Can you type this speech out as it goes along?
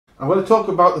I'm going to talk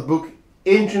about the book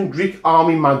Ancient Greek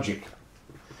Army Magic.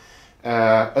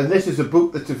 And this is a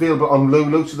book that's available on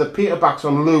Lulu, so the paperback's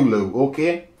on Lulu,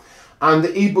 okay? And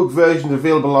the ebook version is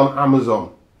available on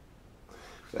Amazon.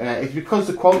 It's because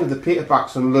the quality of the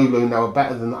paperbacks on Lulu now are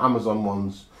better than the Amazon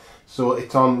ones, so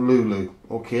it's on Lulu,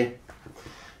 okay?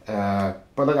 But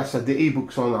like I said, the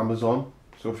ebook's on Amazon,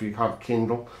 so if you have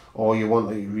Kindle or you want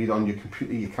to read on your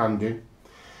computer, you can do.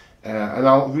 And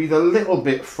I'll read a little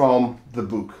bit from the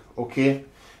book, okay?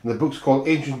 And the book's called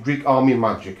Ancient Greek Army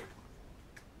Magic.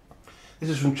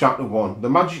 This is from chapter 1. The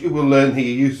magic you will learn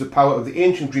here uses the power of the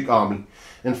ancient Greek army.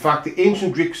 In fact, the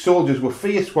ancient Greek soldiers were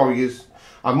fierce warriors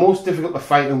and most difficult to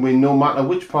fight and win no matter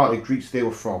which part of Greece they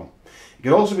were from. It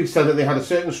can also be said that they had a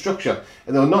certain structure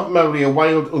and they were not merely a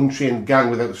wild, untrained gang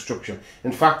without a structure.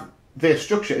 In fact, their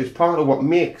structure is part of what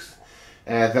makes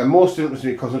them most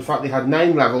interesting, because in fact they had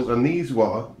 9 levels, and these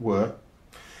were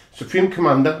Supreme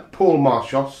Commander, Paul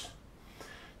Marshos,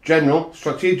 General,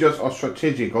 Strategos or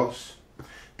Strategikos,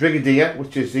 Brigadier,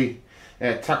 which is the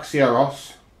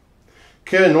Taxiaros,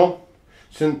 Colonel,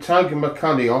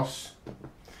 Syntagmakalios,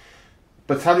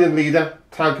 Battalion Leader,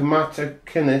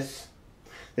 Tagmatakinis,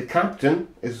 the Captain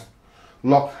is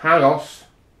Lokharos,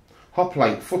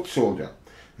 Hoplite, Foot Soldier,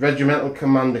 Regimental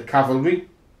Commander Cavalry,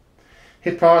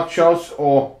 Hipparchos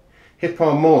or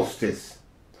Hippomostis,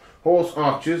 Horse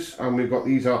Archers, and we've got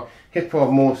these are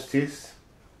Hippomostis,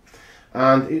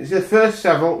 and it's the first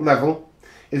level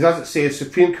is, as it says,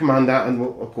 Supreme Commander, and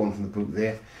we're going from the book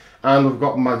there, and we've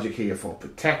got magic here for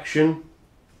protection.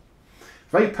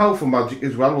 Very powerful magic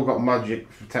as well. We've got magic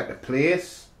to protect a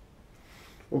place.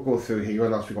 We'll go through here.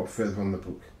 What else we've got further on the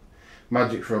book?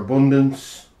 Magic for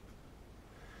abundance.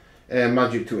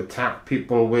 Magic to attack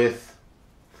people with.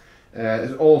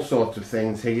 There's all sorts of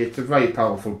things here. It's a very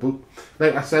powerful book.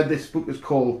 Like I said, this book is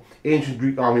called Ancient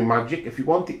Greek Army Magic. If you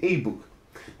want the ebook,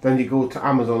 then you go to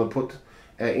Amazon and put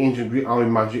Ancient Greek Army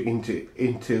Magic into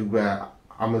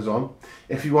Amazon.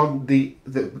 If you want the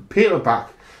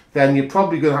paperback, then you're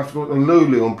probably going to have to go to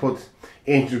Lulu and put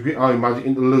Ancient Greek Army Magic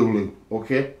into Lulu,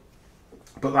 okay?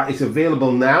 But that is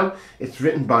available now. It's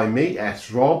written by me,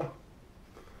 S. Rob.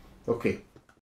 Okay.